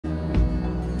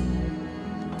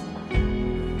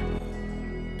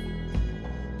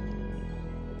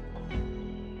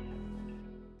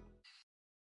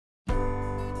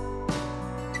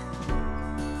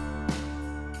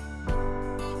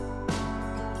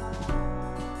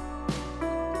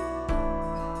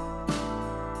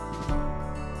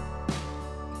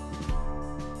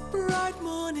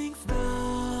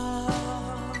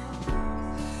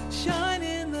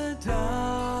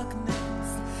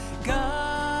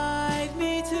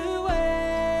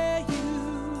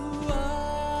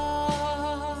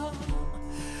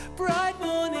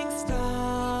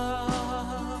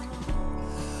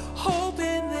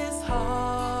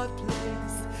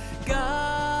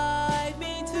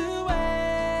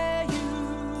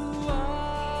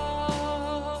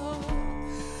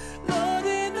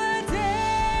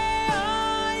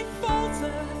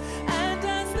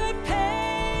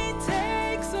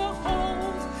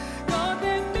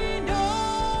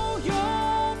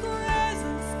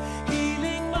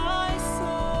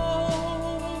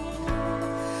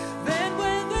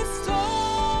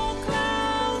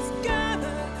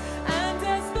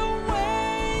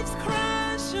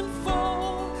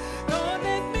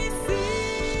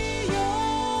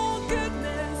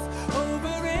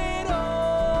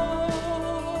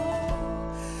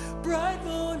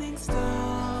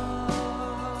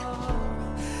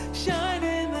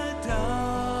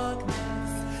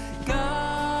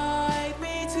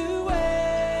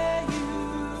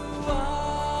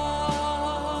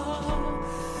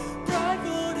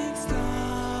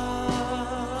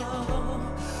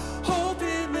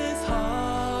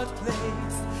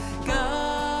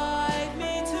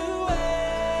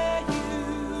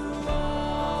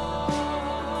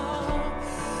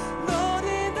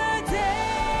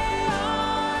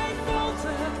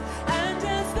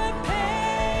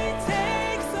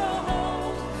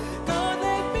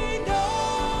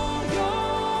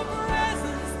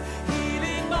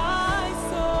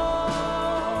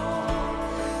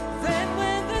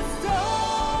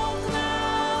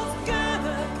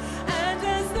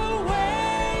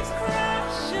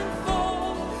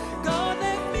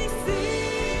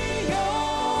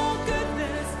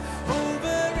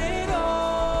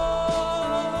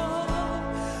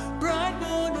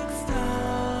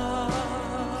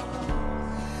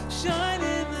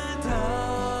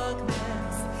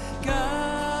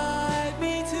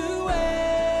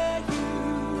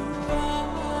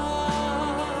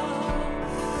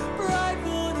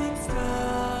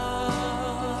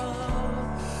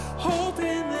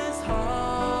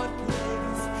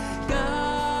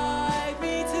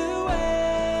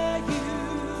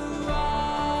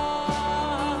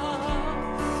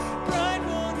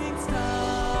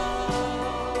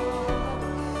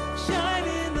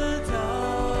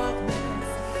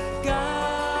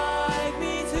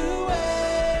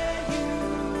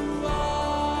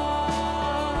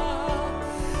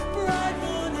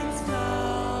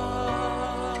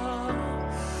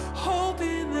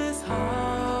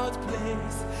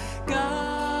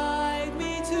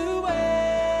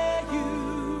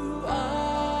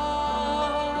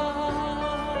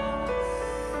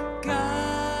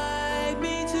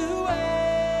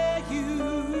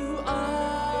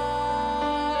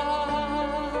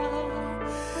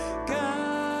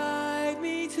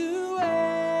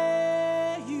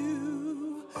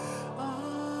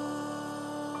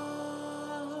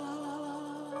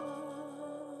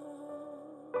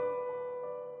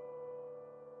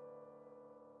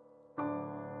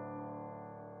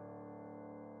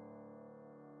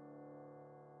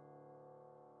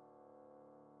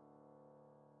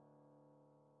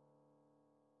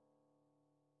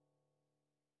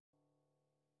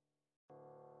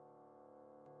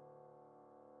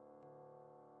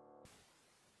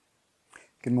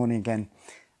Good morning again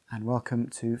and welcome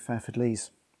to Fairford Leys.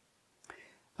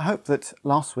 I hope that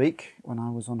last week when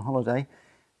I was on holiday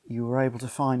you were able to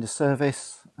find a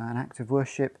service, an act of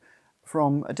worship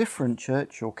from a different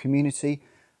church or community,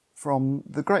 from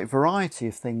the great variety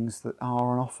of things that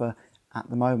are on offer at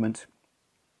the moment.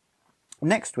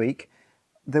 Next week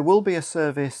there will be a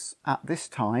service at this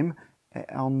time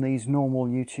on these normal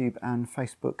YouTube and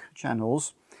Facebook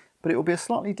channels, but it will be a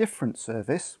slightly different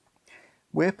service.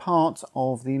 We're part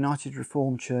of the United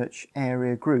Reformed Church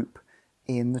area group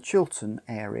in the Chiltern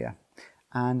area,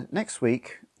 and next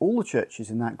week all the churches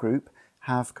in that group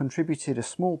have contributed a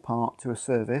small part to a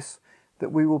service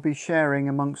that we will be sharing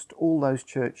amongst all those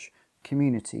church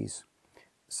communities.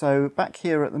 So back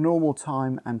here at the normal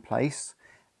time and place,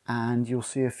 and you'll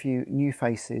see a few new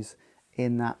faces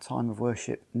in that time of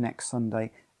worship next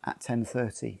Sunday at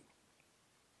 10:30.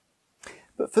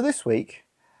 But for this week,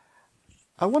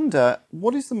 I wonder,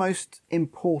 what is the most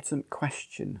important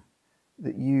question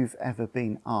that you've ever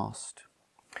been asked?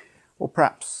 Or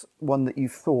perhaps one that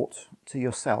you've thought to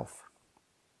yourself.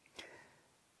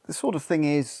 The sort of thing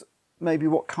is, maybe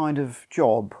what kind of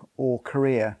job or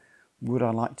career would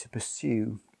I like to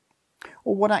pursue?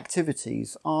 Or what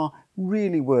activities are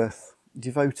really worth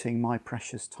devoting my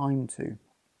precious time to?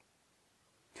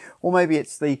 Or maybe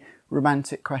it's the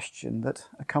romantic question that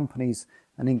accompanies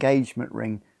an engagement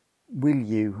ring. Will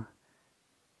you?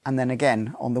 And then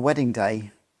again on the wedding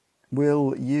day,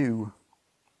 will you?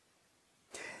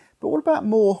 But what about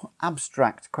more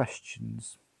abstract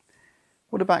questions?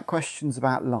 What about questions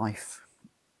about life?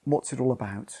 What's it all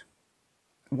about?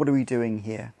 What are we doing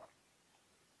here?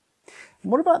 And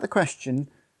what about the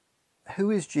question, who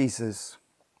is Jesus?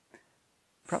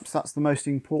 Perhaps that's the most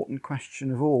important question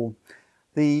of all.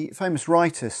 The famous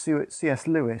writer C.S.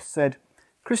 Lewis said,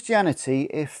 "Christianity,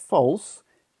 if false,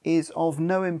 is of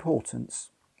no importance,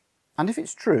 and if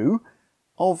it's true,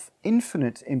 of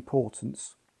infinite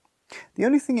importance. The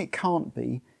only thing it can't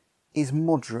be is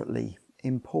moderately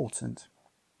important."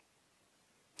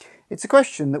 It's a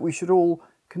question that we should all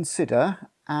consider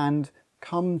and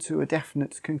come to a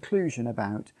definite conclusion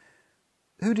about.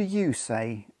 Who do you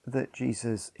say that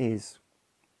Jesus is?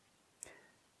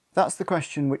 That's the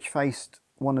question which faced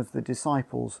one of the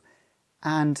disciples,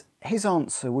 and his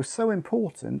answer was so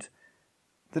important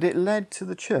that it led to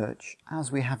the church as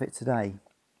we have it today.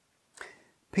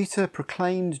 Peter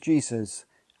proclaimed Jesus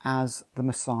as the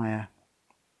Messiah,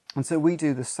 and so we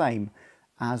do the same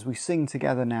as we sing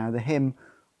together now the hymn,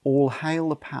 "All Hail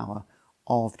the Power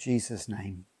of Jesus'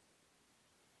 Name."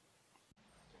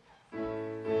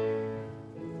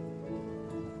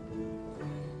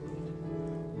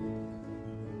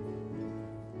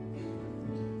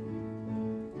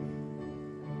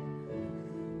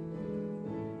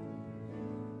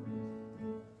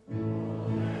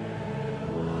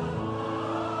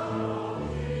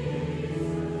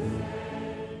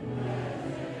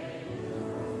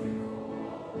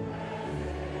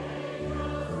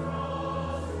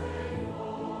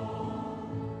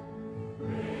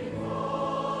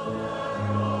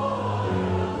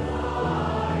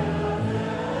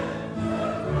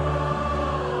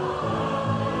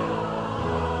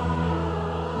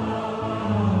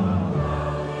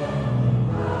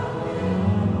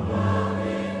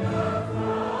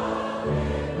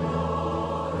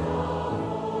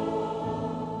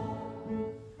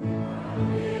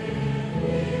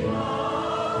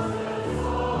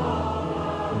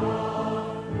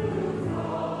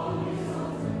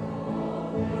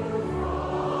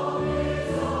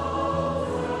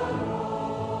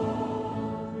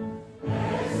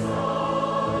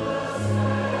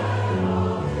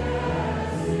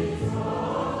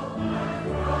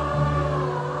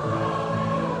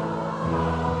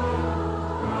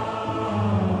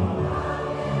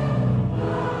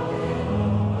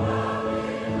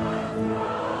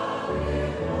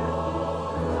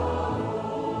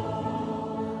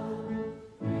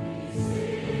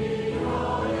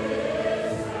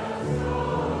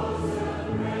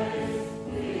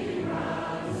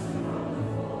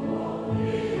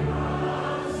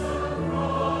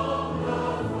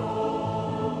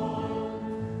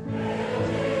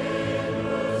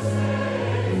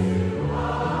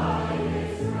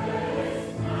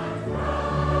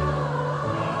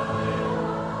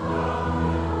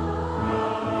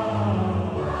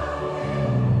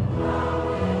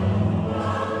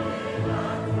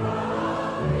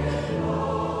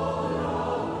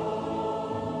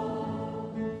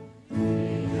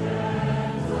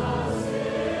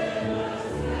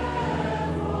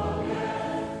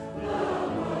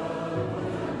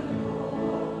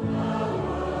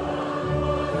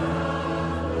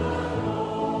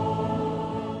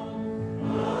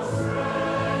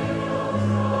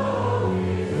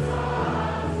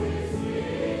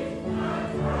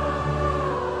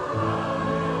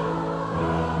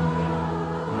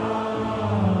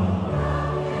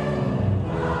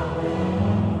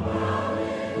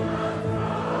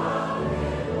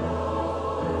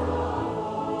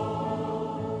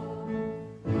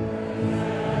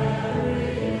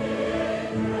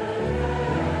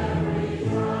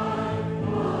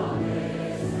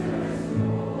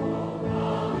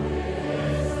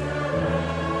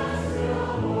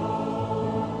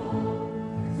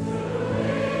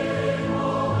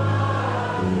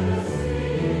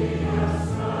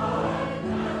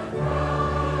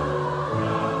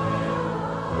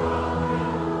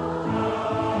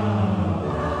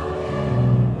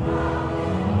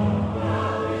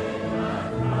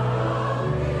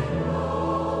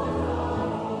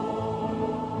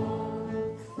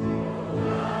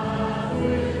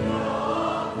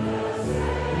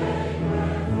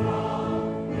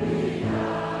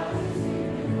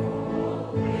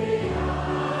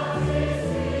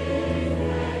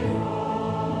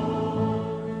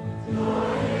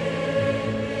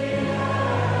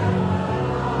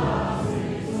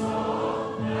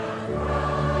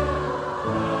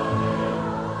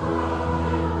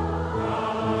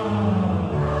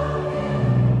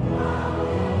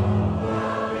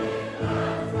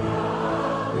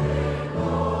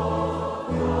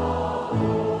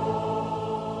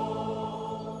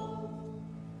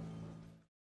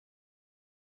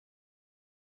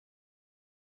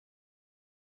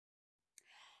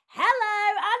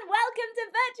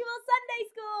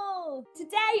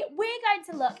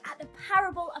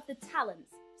 the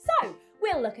talents. So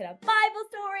we'll look at a Bible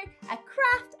story, a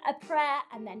craft, a prayer,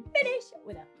 and then finish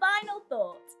with a final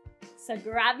thought. So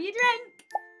grab your drink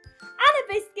and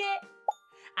a biscuit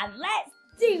and let's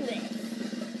do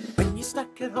this. When you're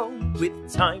stuck at home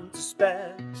with time to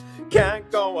spare, can't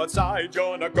go outside,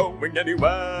 you're not going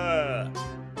anywhere.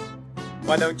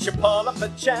 Why don't you pull up a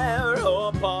chair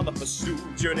or pull up a stool,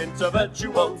 tune into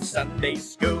virtual Sunday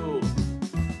school.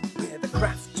 With a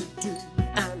craft to do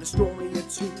and a story or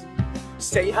two.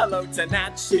 Say hello to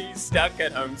Nat, she's stuck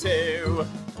at home too.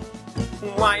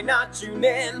 Why not tune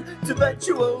in to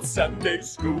virtual Sunday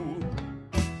school?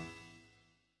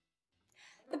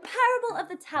 The parable of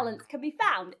the talents can be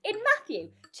found in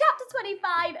Matthew chapter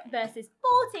 25 verses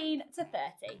 14 to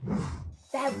 30.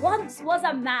 There once was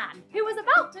a man who was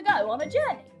about to go on a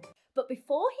journey, but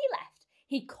before he left,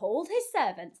 he called his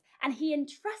servants and he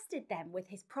entrusted them with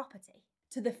his property.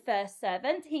 To the first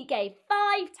servant he gave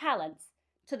 5 talents,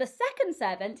 to the second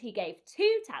servant he gave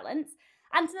 2 talents,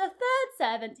 and to the third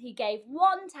servant he gave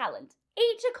 1 talent,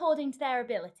 each according to their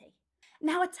ability.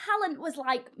 Now a talent was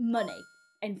like money.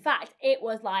 In fact, it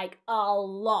was like a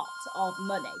lot of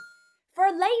money. For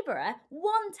a labourer,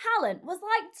 1 talent was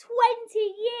like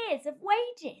 20 years of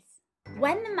wages.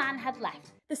 When the man had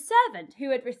left, the servant who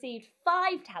had received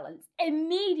 5 talents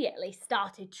immediately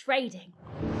started trading.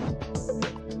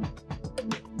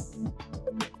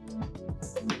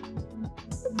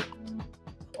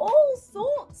 All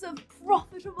sorts of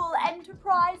profitable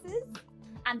enterprises.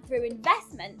 And through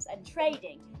investments and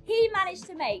trading, he managed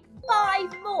to make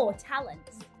 5 more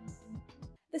talents.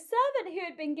 The servant who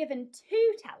had been given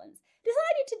 2 talents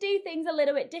decided to do things a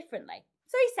little bit differently,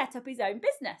 so he set up his own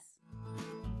business.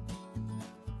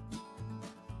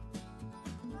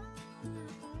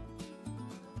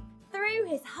 Through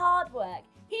his hard work,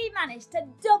 he managed to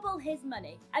double his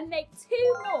money and make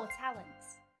 2 more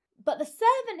talents. But the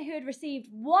servant who had received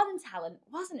 1 talent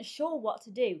wasn't sure what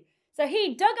to do, so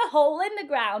he dug a hole in the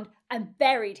ground and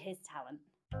buried his talent.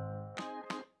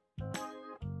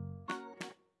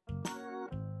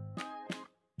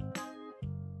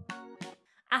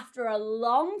 After a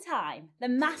long time, the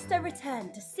master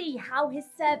returned to see how his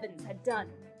servants had done.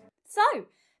 So,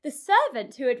 the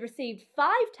servant who had received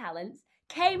 5 talents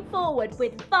came forward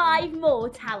with 5 more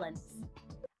talents.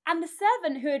 And the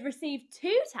servant who had received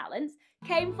 2 talents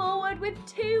came forward with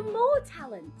 2 more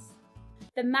talents.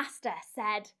 The master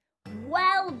said,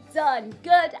 "Well done,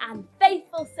 good and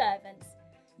faithful servants.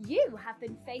 You have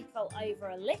been faithful over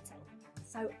a little,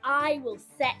 so I will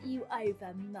set you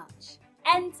over much.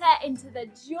 Enter into the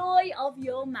joy of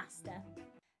your master."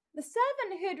 The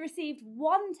servant who had received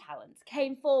 1 talent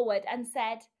came forward and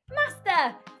said,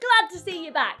 "Master, glad to see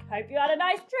you back. Hope you had a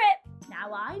nice trip.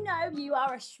 Now I know you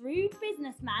are a shrewd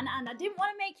businessman and I didn't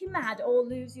want to make you mad or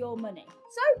lose your money.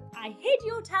 So I hid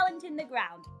your talent in the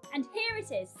ground and here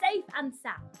it is, safe and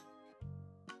sound."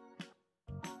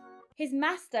 His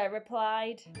master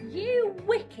replied, "You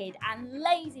wicked and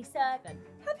lazy servant,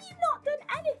 have you not done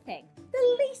anything?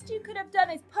 The least you could have done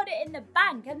is put it in the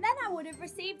bank and then I would have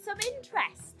received some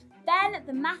interest." Then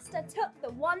the master took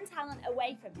the 1 talent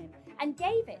away from him and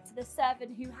gave it to the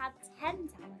servant who had 10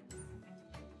 talents.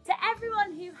 To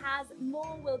everyone who has,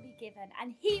 more will be given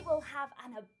and he will have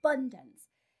an abundance.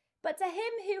 But to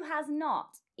him who has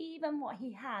not, even what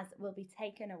he has will be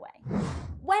taken away.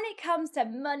 When it comes to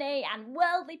money and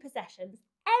worldly possessions,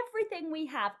 everything we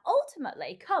have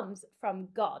ultimately comes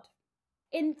from God.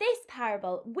 In this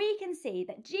parable, we can see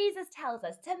that Jesus tells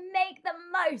us to make the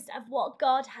most of what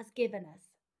God has given us.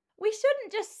 We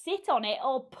shouldn't just sit on it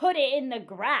or put it in the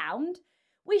ground.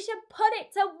 We should put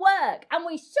it to work and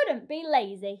we shouldn't be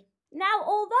lazy. Now,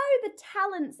 although the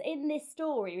talents in this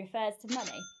story refers to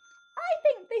money, I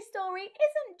think this story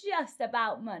isn't just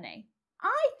about money.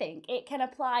 I think it can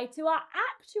apply to our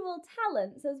actual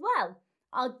talents as well,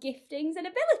 our giftings and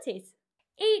abilities.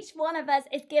 Each one of us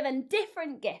is given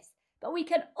different gifts, but we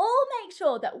can all make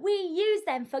sure that we use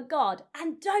them for God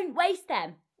and don't waste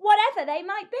them, whatever they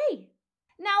might be.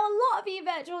 Now, a lot of you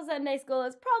virtual Sunday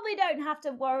schoolers probably don't have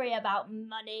to worry about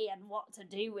money and what to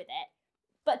do with it.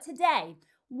 But today,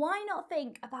 why not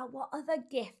think about what other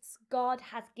gifts God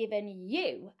has given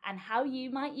you and how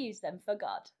you might use them for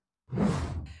God?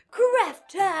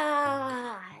 Craft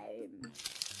time!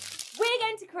 We're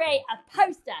going to create a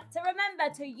poster to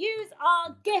remember to use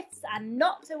our gifts and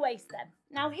not to waste them.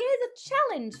 Now, here's a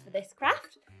challenge for this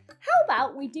craft. How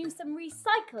about we do some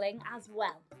recycling as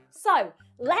well? So,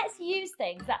 let's use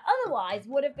things that otherwise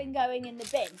would have been going in the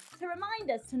bin to remind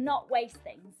us to not waste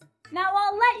things. Now,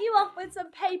 I'll let you off with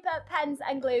some paper, pens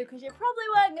and glue because you probably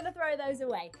weren't going to throw those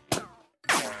away.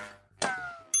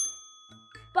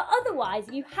 but otherwise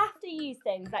you have to use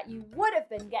things that you would have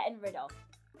been getting rid of.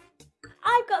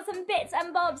 I've got some bits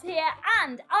and bobs here,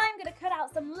 and I'm going to cut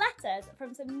out some letters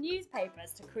from some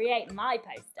newspapers to create my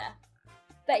poster.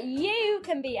 But you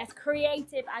can be as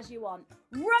creative as you want.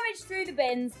 Rummage through the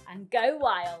bins and go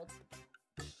wild.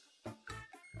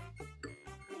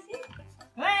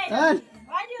 Why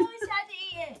do you always try to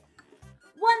eat it?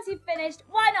 Once you've finished,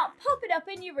 why not pop it up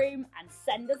in your room and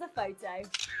send us a photo?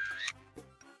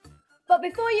 But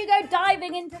before you go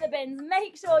diving into the bins,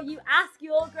 make sure you ask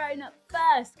your grown-up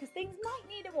first, because things might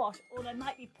need a wash or there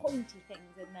might be pointy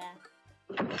things in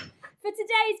there. For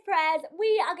today's prayers,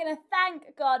 we are going to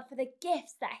thank God for the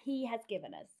gifts that He has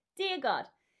given us. Dear God,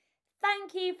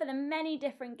 thank you for the many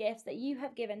different gifts that you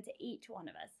have given to each one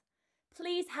of us.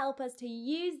 Please help us to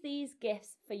use these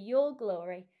gifts for your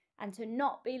glory and to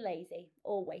not be lazy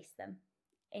or waste them.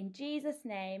 In Jesus'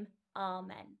 name,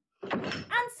 Amen.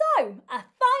 And so, a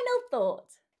final thought.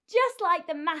 Just like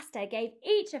the Master gave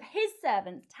each of his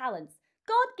servants talents,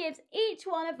 God gives each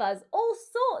one of us all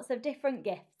sorts of different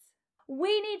gifts.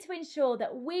 We need to ensure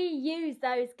that we use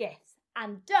those gifts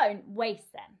and don't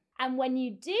waste them. And when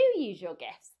you do use your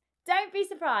gifts, don't be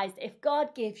surprised if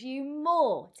God gives you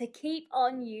more to keep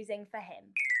on using for Him.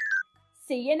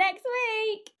 See you next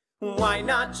week! Why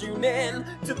not tune in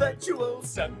to Virtual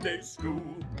Sunday School?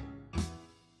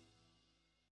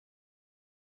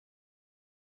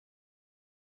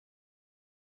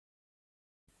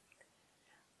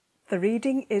 The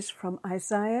reading is from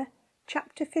Isaiah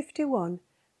chapter 51,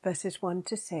 verses 1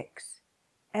 to 6.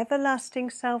 Everlasting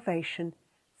salvation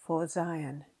for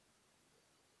Zion.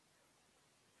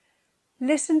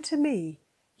 Listen to me,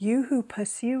 you who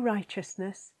pursue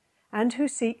righteousness and who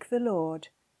seek the Lord.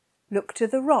 Look to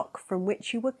the rock from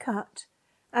which you were cut,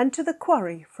 and to the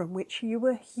quarry from which you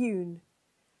were hewn.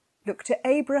 Look to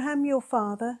Abraham your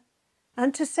father,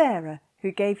 and to Sarah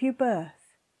who gave you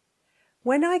birth.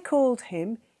 When I called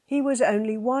him, he was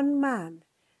only one man,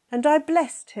 and I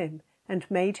blessed him and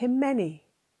made him many.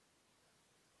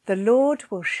 The Lord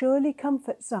will surely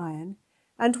comfort Zion,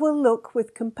 and will look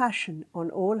with compassion on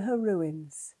all her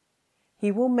ruins.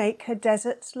 He will make her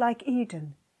deserts like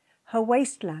Eden, her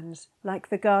wastelands like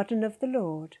the garden of the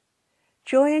Lord.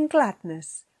 Joy and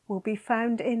gladness will be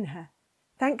found in her,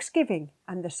 thanksgiving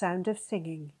and the sound of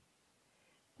singing.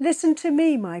 Listen to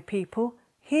me, my people,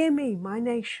 hear me, my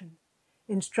nation.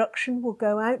 Instruction will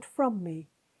go out from me.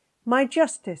 My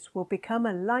justice will become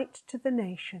a light to the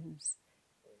nations.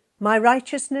 My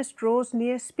righteousness draws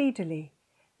near speedily.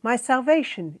 My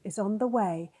salvation is on the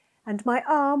way, and my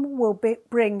arm will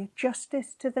bring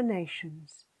justice to the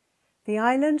nations. The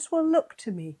islands will look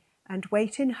to me and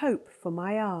wait in hope for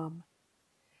my arm.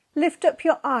 Lift up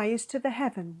your eyes to the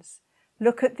heavens.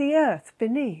 Look at the earth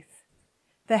beneath.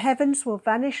 The heavens will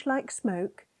vanish like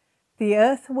smoke. The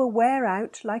earth will wear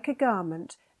out like a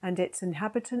garment, and its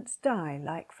inhabitants die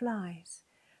like flies.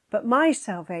 But my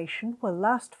salvation will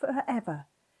last forever.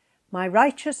 My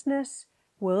righteousness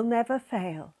will never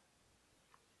fail.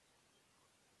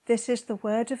 This is the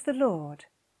word of the Lord.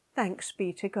 Thanks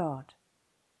be to God.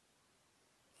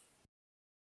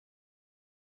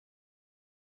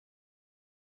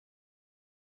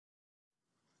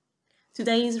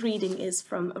 Today's reading is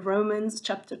from Romans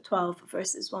chapter 12,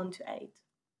 verses 1 to 8.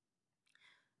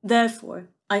 Therefore,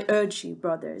 I urge you,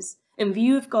 brothers, in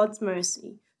view of God's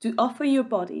mercy, to offer your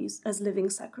bodies as living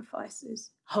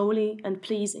sacrifices, holy and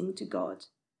pleasing to God.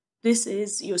 This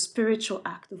is your spiritual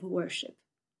act of worship.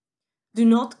 Do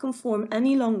not conform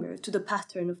any longer to the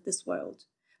pattern of this world,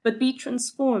 but be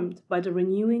transformed by the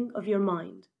renewing of your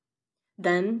mind.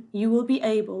 Then you will be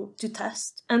able to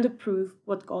test and approve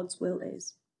what God's will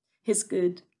is, His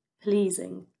good,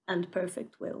 pleasing, and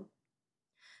perfect will.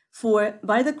 For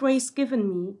by the grace given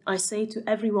me, I say to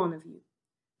every one of you,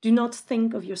 do not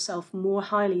think of yourself more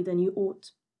highly than you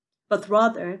ought, but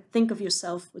rather think of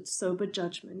yourself with sober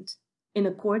judgment, in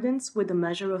accordance with the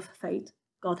measure of faith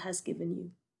God has given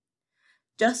you.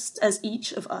 Just as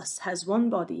each of us has one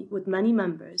body with many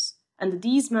members, and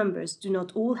these members do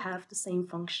not all have the same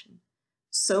function,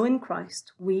 so in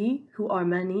Christ we, who are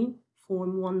many,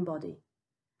 form one body,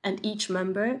 and each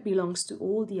member belongs to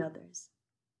all the others.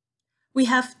 We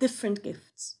have different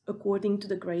gifts according to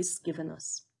the grace given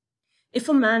us. If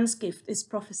a man's gift is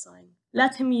prophesying,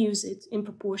 let him use it in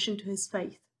proportion to his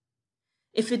faith.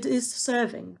 If it is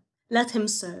serving, let him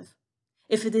serve.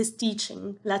 If it is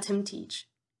teaching, let him teach.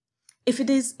 If it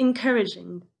is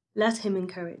encouraging, let him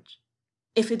encourage.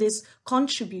 If it is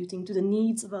contributing to the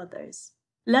needs of others,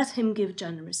 let him give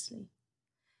generously.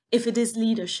 If it is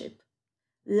leadership,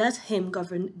 let him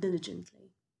govern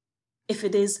diligently. If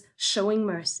it is showing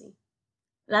mercy,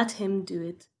 let him do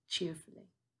it cheerfully.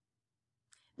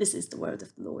 This is the word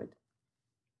of the Lord.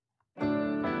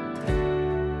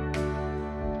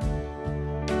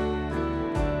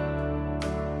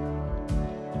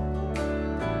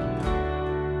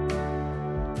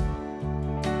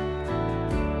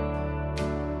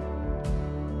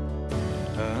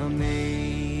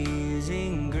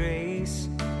 Amazing grace,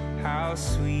 how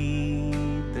sweet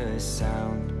the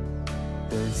sound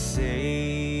that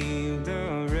saved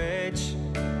a wretch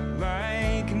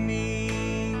like me.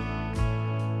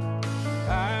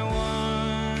 I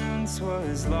once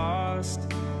was lost,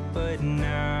 but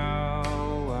now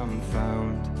I'm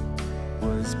found.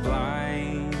 Was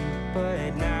blind,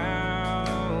 but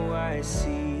now I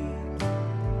see.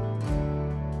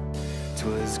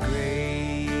 'Twas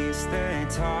grace that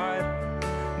taught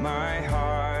my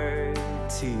heart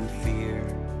to fear,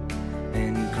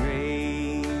 and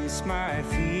grace my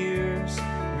fears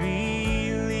relieved.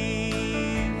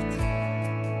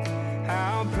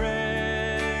 How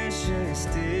precious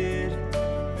did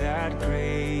that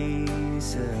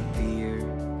grace appear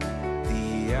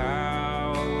the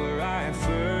hour I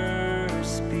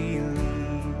first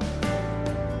believed.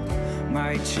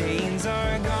 My chains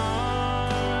are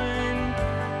gone,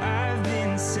 I've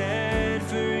been set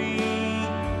free.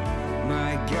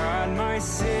 My God, my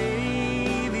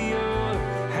Savior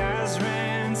has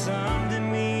ransomed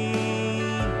me,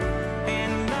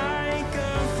 and like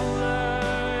a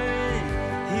flood,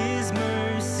 His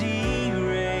mercy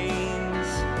reigns.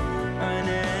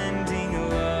 Unending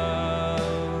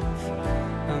love,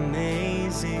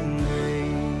 amazing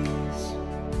grace.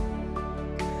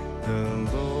 The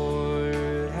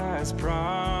Lord has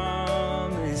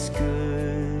promised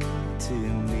good to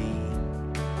me.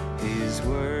 His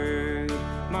word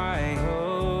my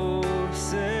hope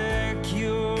secures.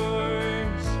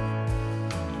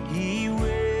 He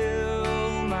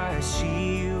will my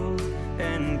shield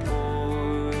and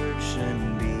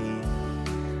portion be,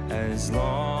 as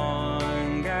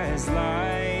long as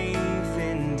life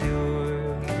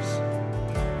endures.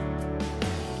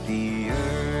 The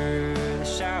earth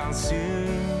shall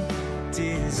soon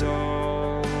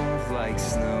dissolve like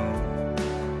snow.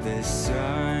 The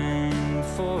sun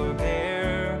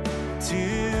forbear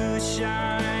to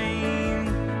shine,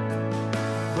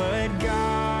 but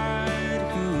God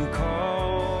who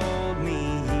called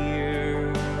me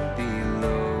here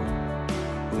below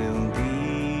will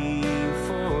be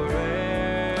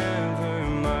forever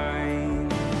mine.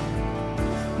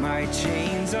 My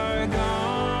chains are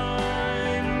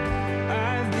gone,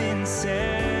 I've been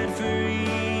set free.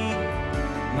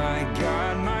 My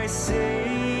God, my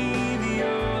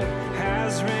Savior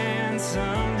has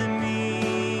ransomed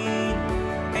me,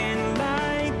 and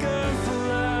like a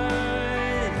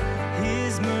flood,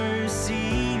 His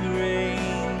mercy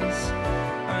reigns.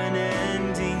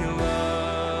 Unending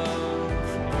love,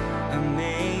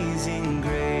 amazing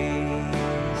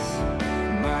grace.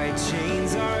 My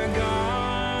chains are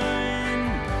gone,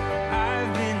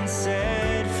 I've been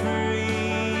set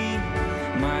free.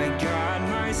 My God,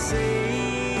 my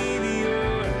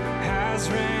Savior has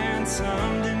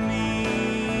ransomed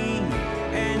me,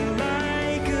 and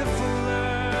like a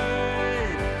flood,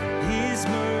 His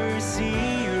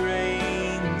mercy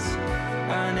reigns.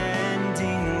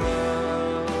 Unending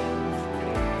love,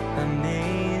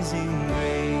 amazing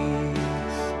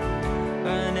grace.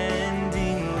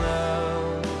 Unending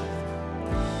love,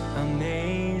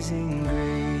 amazing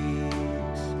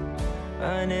grace.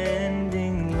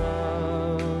 Unending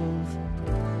love,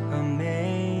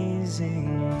 amazing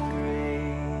grace.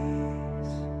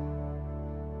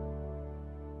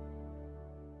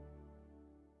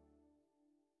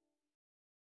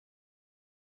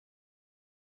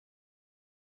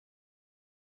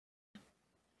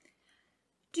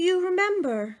 Do you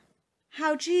remember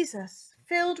how Jesus,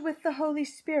 filled with the Holy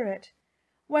Spirit,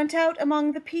 went out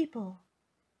among the people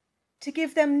to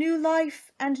give them new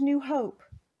life and new hope,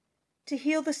 to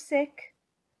heal the sick,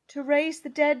 to raise the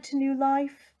dead to new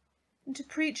life, and to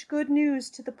preach good news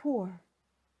to the poor?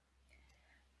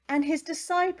 And his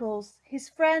disciples, his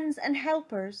friends and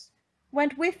helpers,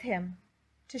 went with him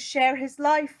to share his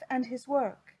life and his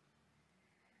work.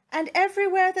 And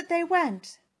everywhere that they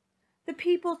went, the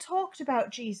people talked about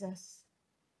Jesus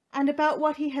and about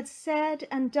what he had said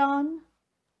and done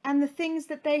and the things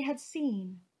that they had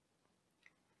seen.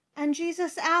 And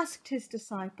Jesus asked his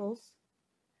disciples,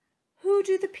 "Who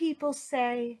do the people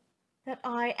say that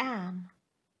I am?"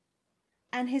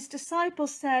 And his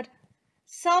disciples said,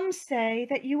 "Some say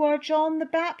that you are John the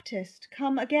Baptist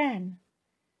come again,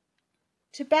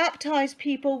 to baptize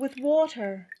people with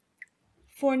water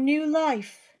for new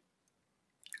life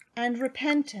and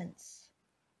repentance.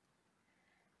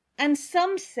 And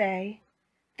some say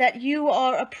that you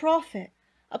are a prophet,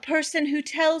 a person who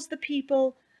tells the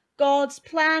people God's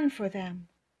plan for them,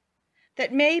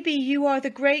 that maybe you are the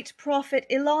great prophet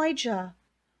Elijah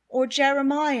or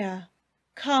Jeremiah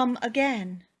come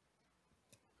again.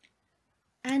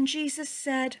 And Jesus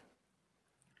said,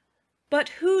 "But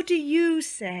who do you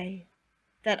say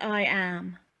that I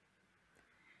am?"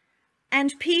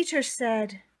 And Peter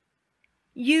said,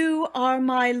 "You are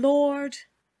my Lord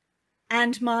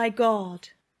and my God."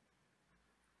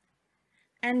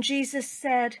 And Jesus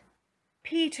said,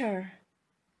 "Peter,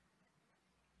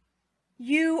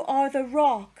 you are the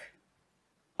rock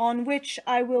on which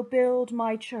I will build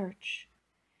my church.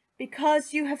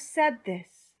 Because you have said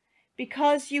this,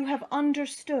 because you have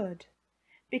understood,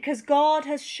 because God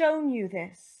has shown you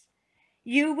this,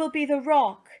 you will be the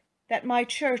rock that my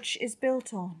church is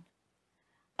built on.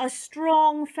 A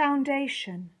strong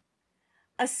foundation,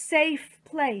 a safe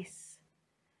place,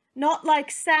 not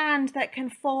like sand that can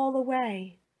fall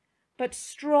away, but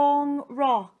strong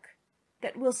rock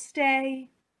that will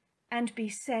stay and be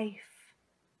safe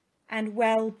and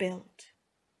well built.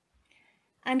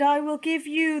 And I will give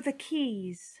you the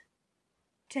keys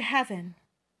to heaven."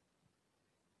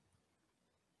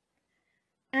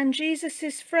 And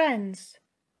Jesus' friends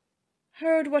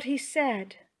heard what he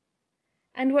said,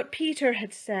 and what Peter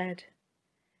had said,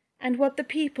 and what the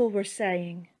people were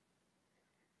saying,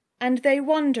 and they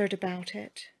wondered about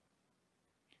it.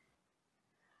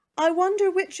 I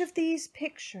wonder which of these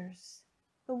pictures,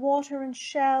 the water and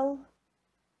shell,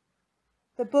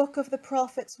 the book of the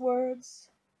prophet's words,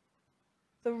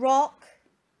 the rock,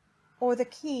 or the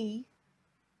key,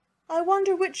 I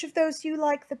wonder which of those you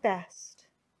like the best.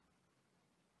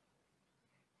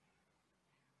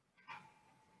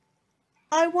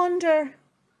 I wonder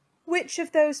which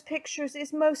of those pictures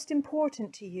is most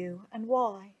important to you and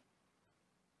why.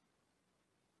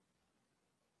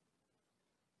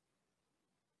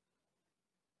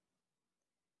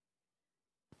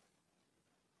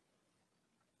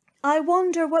 I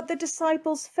wonder what the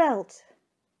disciples felt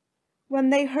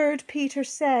when they heard Peter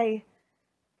say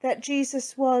that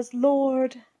Jesus was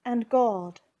Lord and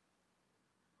God.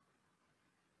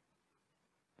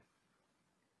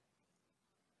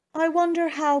 I wonder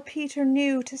how Peter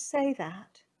knew to say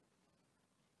that.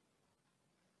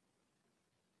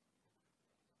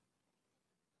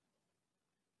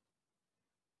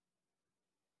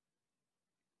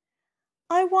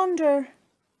 I wonder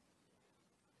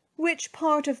which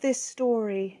part of this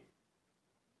story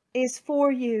is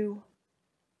for you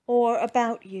or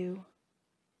about you.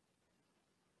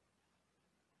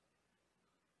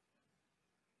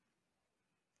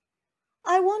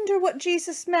 I wonder what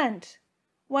Jesus meant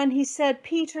when he said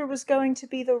Peter was going to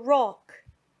be the rock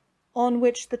on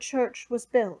which the church was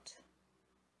built.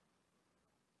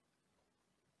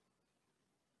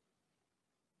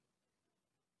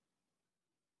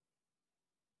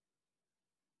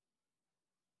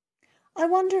 I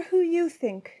wonder who you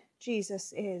think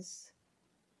Jesus is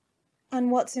and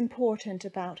what's important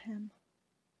about him.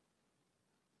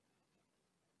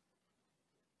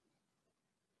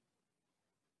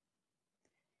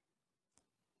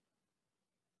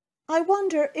 I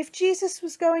wonder if Jesus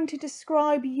was going to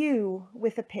describe you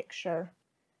with a picture,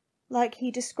 like he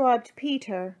described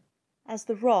Peter as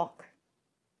the rock.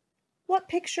 What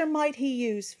picture might he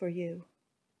use for you?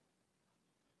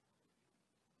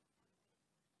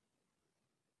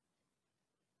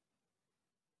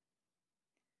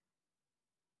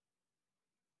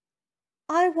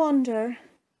 I wonder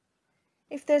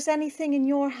if there's anything in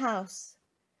your house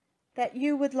that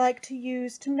you would like to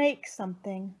use to make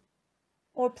something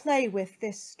or play with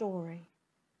this story.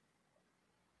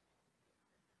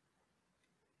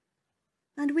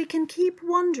 And we can keep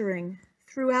wondering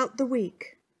throughout the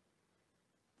week.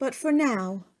 But for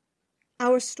now,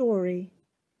 our story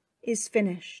is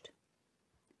finished.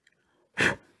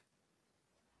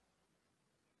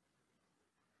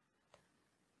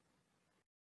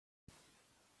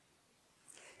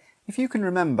 If you can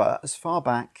remember, as far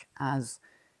back as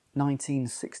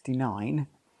 1969,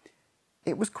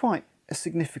 it was quite a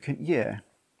significant year.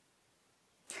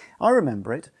 I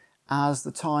remember it as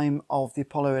the time of the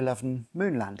Apollo 11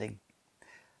 moon landing.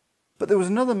 But there was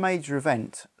another major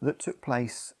event that took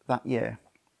place that year.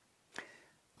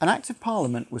 An Act of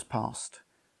Parliament was passed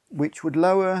which would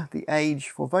lower the age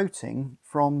for voting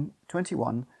from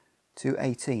 21 to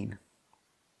 18.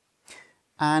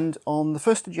 And on the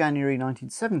 1st of January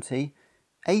 1970,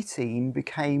 18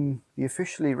 became the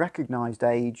officially recognised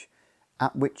age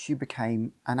at which you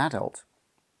became an adult.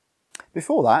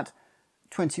 Before that,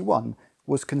 21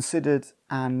 was considered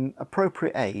an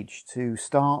appropriate age to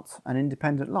start an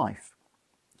independent life,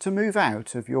 to move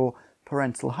out of your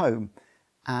parental home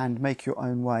and make your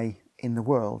own way in the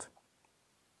world.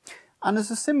 And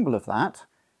as a symbol of that,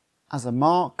 as a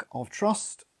mark of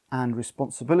trust and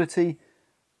responsibility,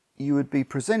 you would be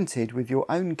presented with your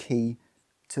own key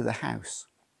to the house.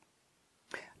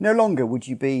 No longer would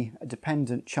you be a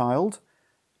dependent child,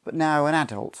 but now an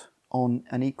adult on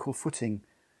an equal footing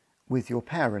with your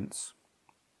parents.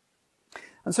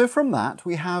 And so from that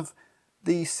we have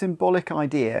the symbolic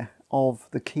idea of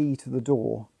the key to the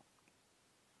door.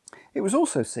 It was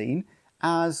also seen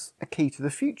as a key to the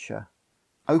future,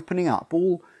 opening up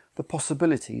all the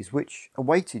possibilities which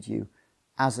awaited you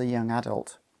as a young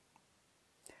adult.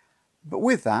 But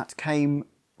with that came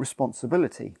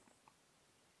responsibility.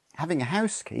 Having a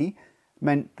house key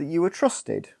meant that you were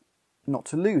trusted not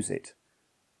to lose it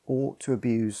or to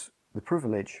abuse the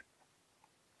privilege.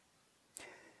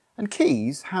 And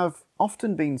keys have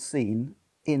often been seen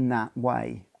in that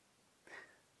way.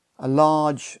 A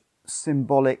large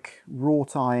symbolic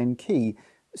wrought iron key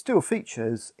still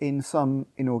features in some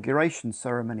inauguration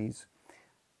ceremonies.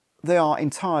 They are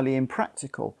entirely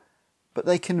impractical, but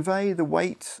they convey the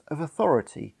weight of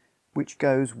authority which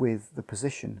goes with the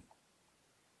position.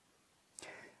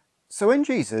 So when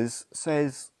Jesus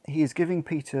says he is giving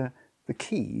Peter the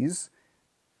keys,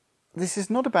 this is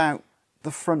not about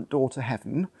the front door to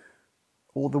heaven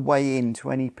or the way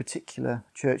into any particular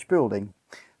church building.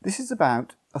 This is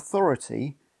about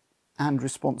authority and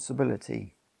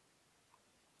responsibility,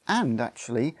 and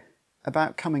actually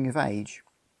about coming of age.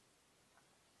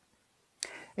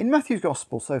 In Matthew's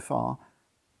Gospel so far,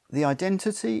 the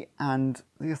identity and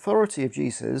the authority of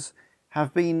Jesus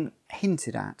have been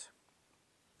hinted at.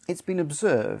 It's been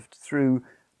observed through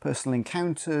personal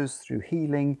encounters, through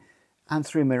healing, and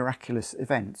through miraculous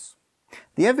events.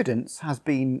 The evidence has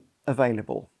been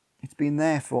available. It's been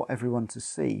there for everyone to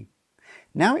see.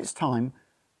 Now it's time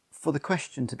for the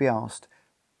question to be asked,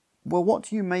 well, what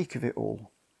do you make of it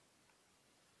all?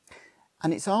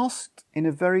 And it's asked in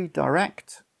a very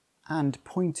direct and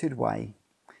pointed way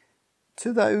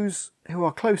to those who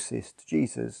are closest to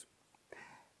Jesus.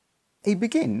 He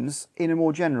begins in a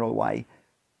more general way.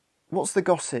 What's the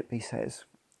gossip, he says?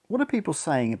 What are people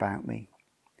saying about me?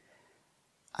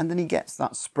 And then he gets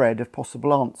that spread of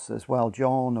possible answers. Well,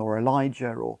 John or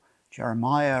Elijah or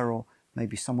Jeremiah or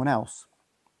maybe someone else.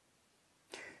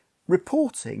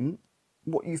 Reporting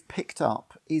what you've picked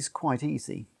up is quite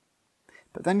easy.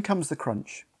 But then comes the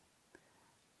crunch.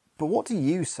 But what do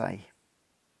you say?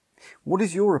 What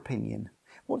is your opinion?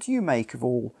 What do you make of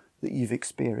all that you've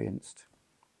experienced?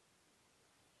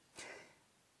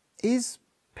 Is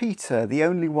Peter the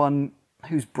only one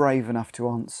who's brave enough to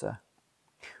answer?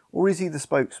 Or is he the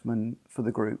spokesman for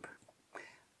the group?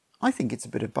 I think it's a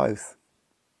bit of both.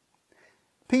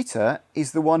 Peter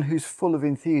is the one who's full of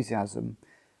enthusiasm,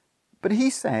 but he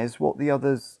says what the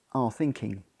others are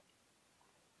thinking.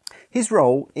 His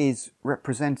role is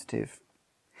representative.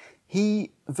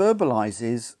 He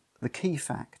verbalises the key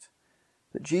fact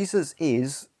that Jesus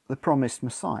is the promised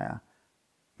Messiah,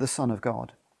 the Son of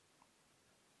God.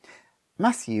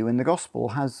 Matthew in the Gospel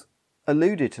has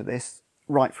alluded to this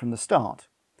right from the start,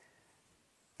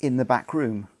 in the back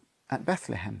room at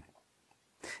Bethlehem.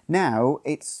 Now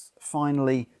it's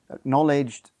finally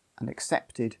acknowledged and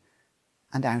accepted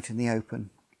and out in the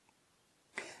open.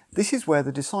 This is where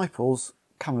the disciples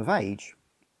come of age.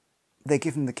 They're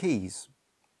given the keys.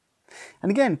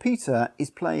 And again, Peter is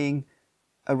playing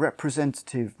a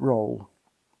representative role.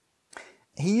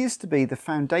 He is to be the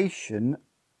foundation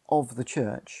of the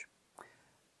church,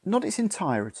 not its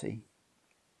entirety.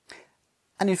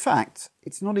 And in fact,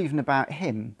 it's not even about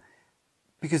him,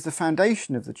 because the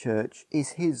foundation of the church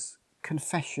is his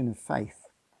confession of faith.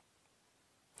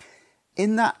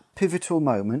 In that pivotal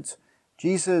moment,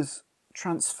 Jesus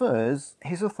transfers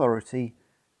his authority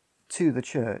to the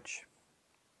church.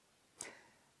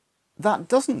 That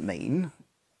doesn't mean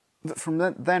that from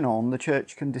then on the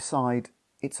church can decide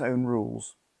its own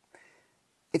rules.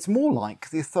 It's more like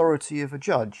the authority of a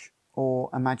judge or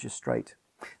a magistrate.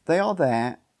 They are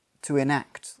there to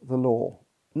enact the law,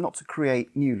 not to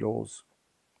create new laws.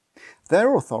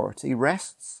 Their authority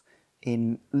rests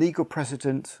in legal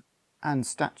precedent and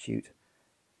statute,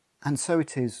 and so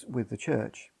it is with the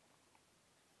church.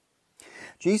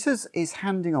 Jesus is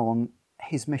handing on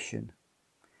his mission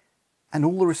and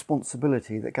all the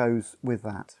responsibility that goes with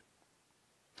that.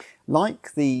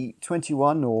 Like the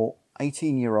 21 or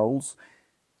 18-year-olds,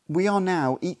 we are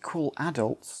now equal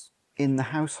adults in the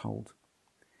household.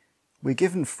 We're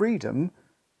given freedom,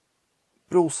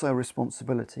 but also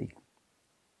responsibility.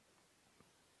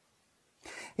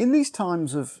 In these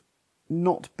times of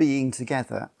not being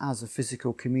together as a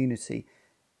physical community,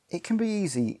 it can be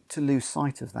easy to lose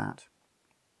sight of that.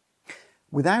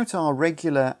 Without our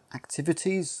regular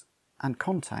activities and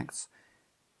contacts,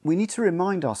 we need to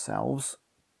remind ourselves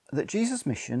that Jesus'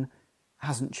 mission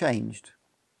hasn't changed.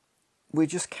 We're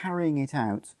just carrying it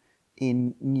out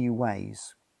in new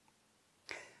ways.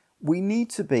 We need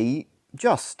to be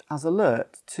just as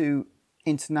alert to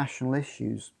international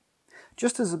issues,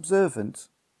 just as observant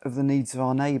of the needs of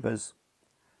our neighbours,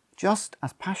 just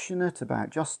as passionate about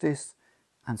justice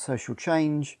and social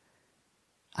change,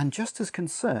 and just as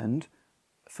concerned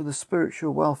for the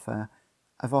spiritual welfare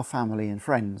of our family and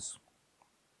friends.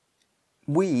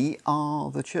 We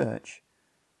are the church.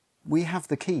 We have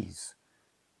the keys,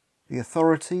 the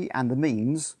authority and the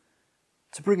means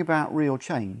to bring about real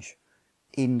change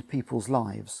in people's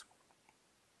lives.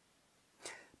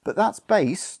 But that's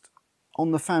based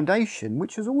on the foundation,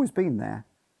 which has always been there,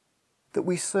 that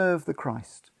we serve the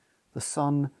Christ, the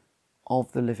Son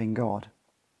of the living God.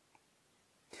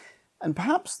 And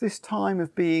perhaps this time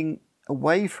of being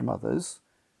away from others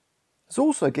has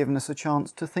also given us a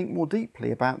chance to think more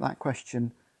deeply about that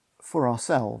question for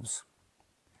ourselves.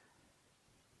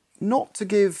 Not to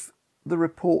give the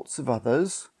reports of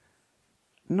others,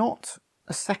 not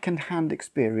a second-hand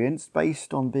experience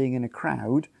based on being in a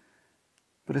crowd,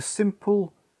 but a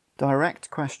simple, direct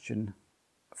question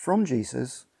from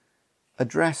Jesus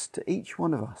addressed to each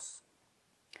one of us.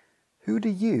 Who do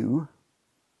you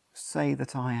say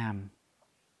that I am?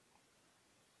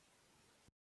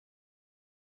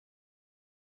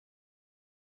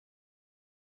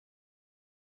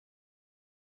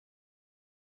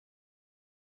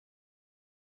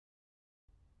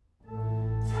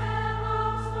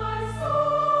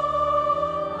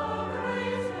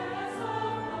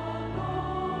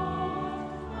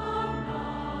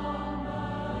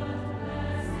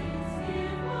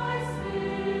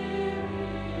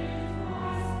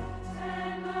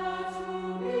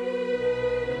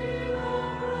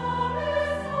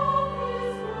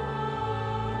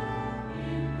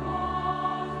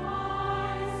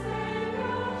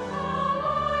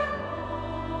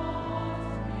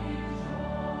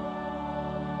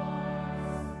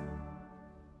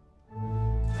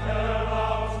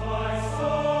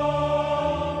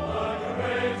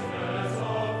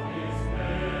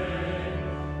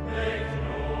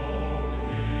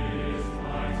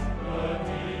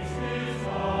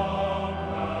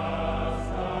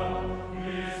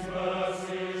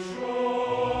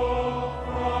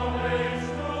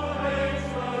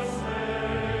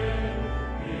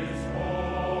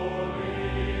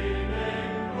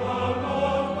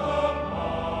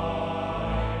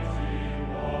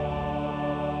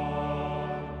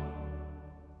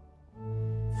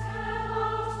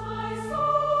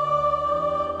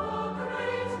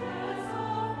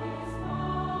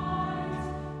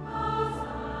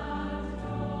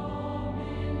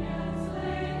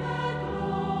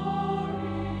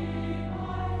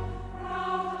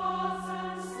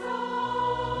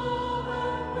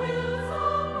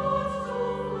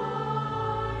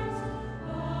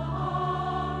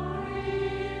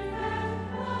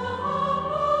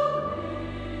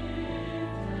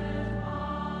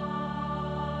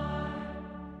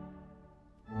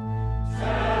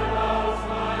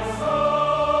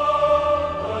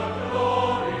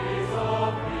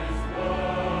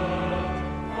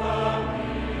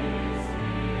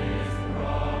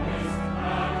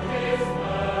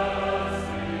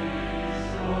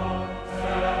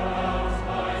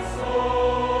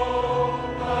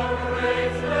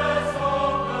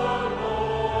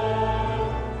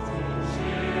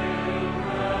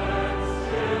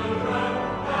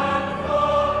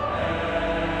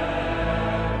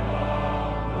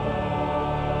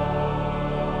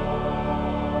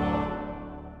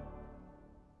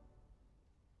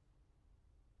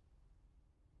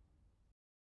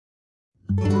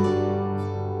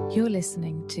 You're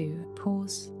listening to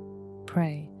Pause,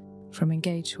 Pray from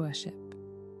Engage Worship.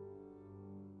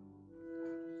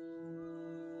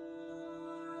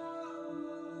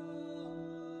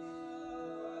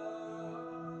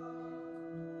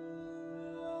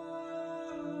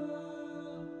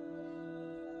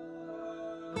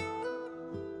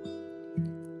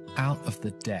 Out of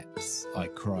the depths I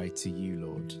cry to you,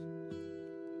 Lord.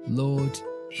 Lord,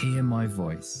 hear my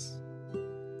voice.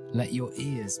 Let your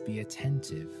ears be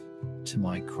attentive to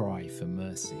my cry for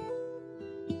mercy.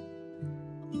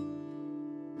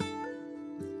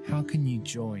 How can you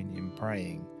join in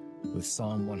praying with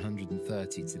Psalm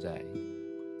 130 today?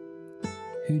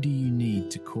 Who do you need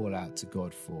to call out to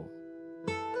God for?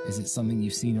 Is it something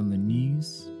you've seen on the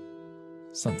news?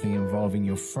 Something involving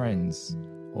your friends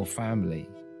or family?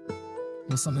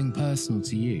 Or something personal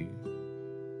to you?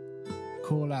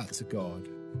 Call out to God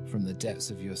from the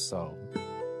depths of your soul.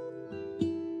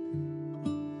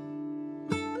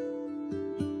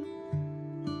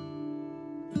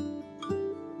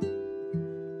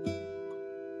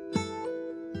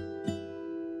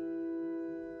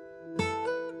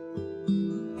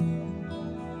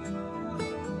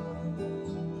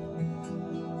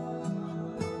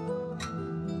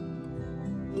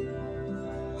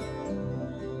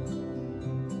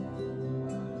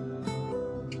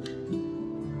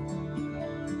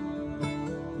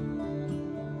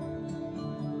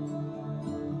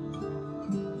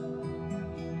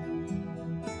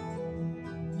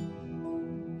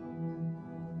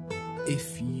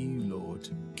 If you, Lord,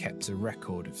 kept a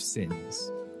record of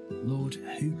sins, Lord,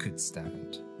 who could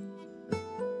stand?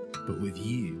 But with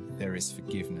you there is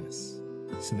forgiveness,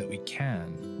 so that we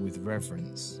can, with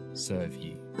reverence, serve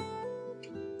you.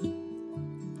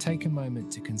 Take a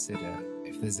moment to consider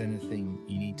if there's anything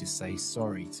you need to say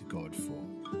sorry to God for.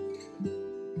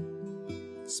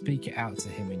 Speak it out to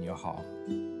him in your heart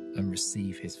and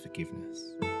receive his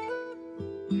forgiveness.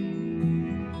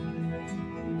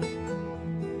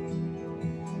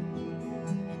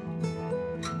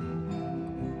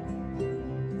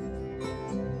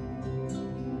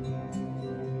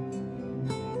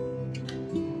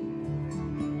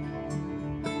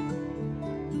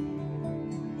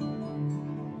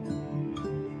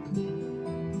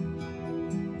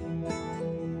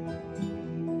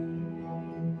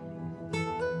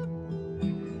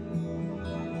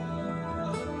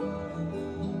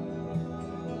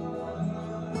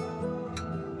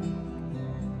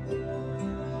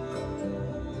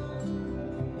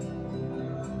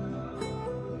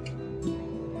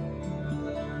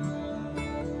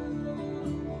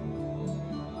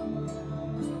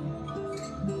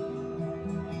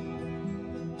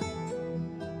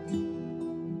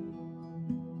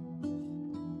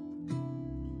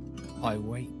 I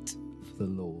wait for the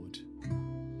Lord.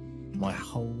 My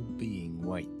whole being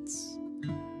waits,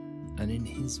 and in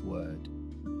his word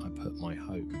I put my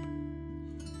hope.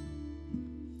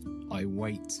 I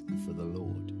wait for the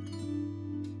Lord.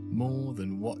 More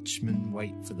than watchmen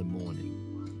wait for the morning.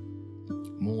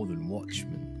 More than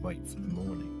watchmen wait for the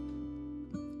morning.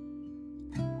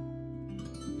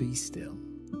 Be still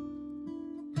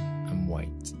and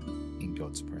wait in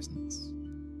God's presence.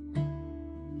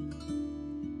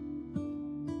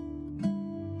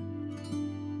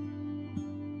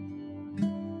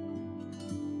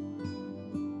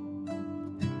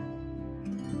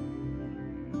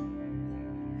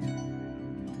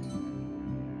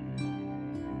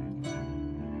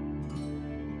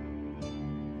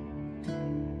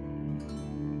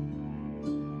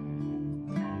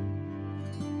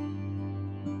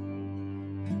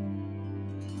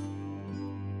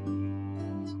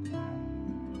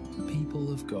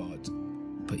 People of God,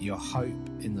 put your hope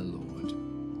in the Lord,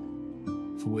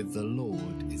 for with the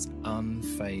Lord is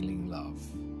unfailing love,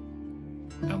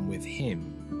 and with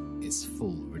him is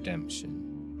full redemption.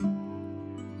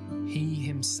 He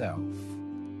himself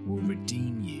will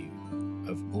redeem you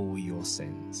of all your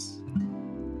sins.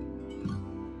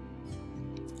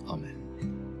 Amen.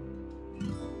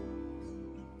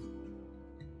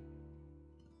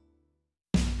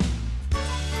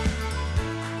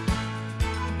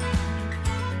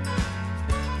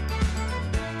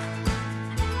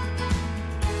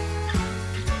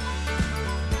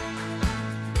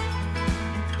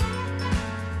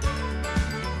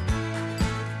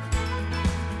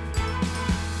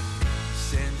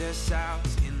 Out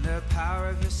in the power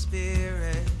of your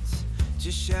spirit,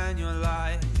 to shine your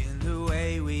light in the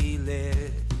way we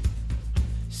live.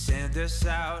 Send us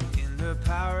out in the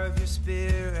power of your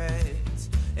spirit,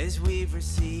 as we've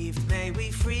received, may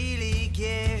we freely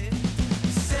give.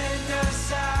 Send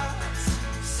us out,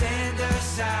 send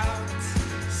us out,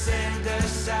 send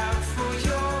us out for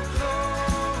your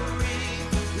glory.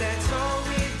 Let all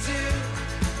we do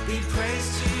be praise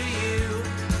to you.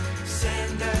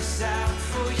 Send us out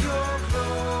for your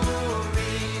glory.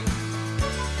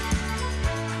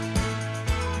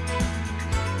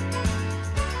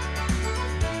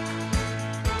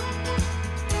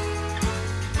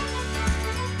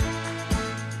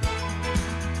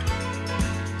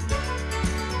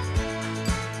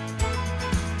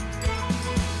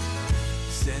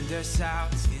 Send us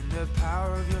out in the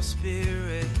power of your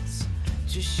spirit,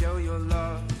 to show your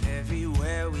love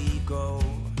everywhere we go.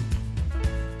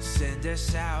 Send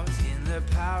us out in the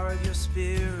power of your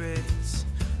spirit.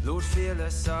 Lord, fill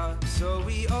us up so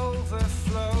we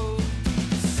overflow.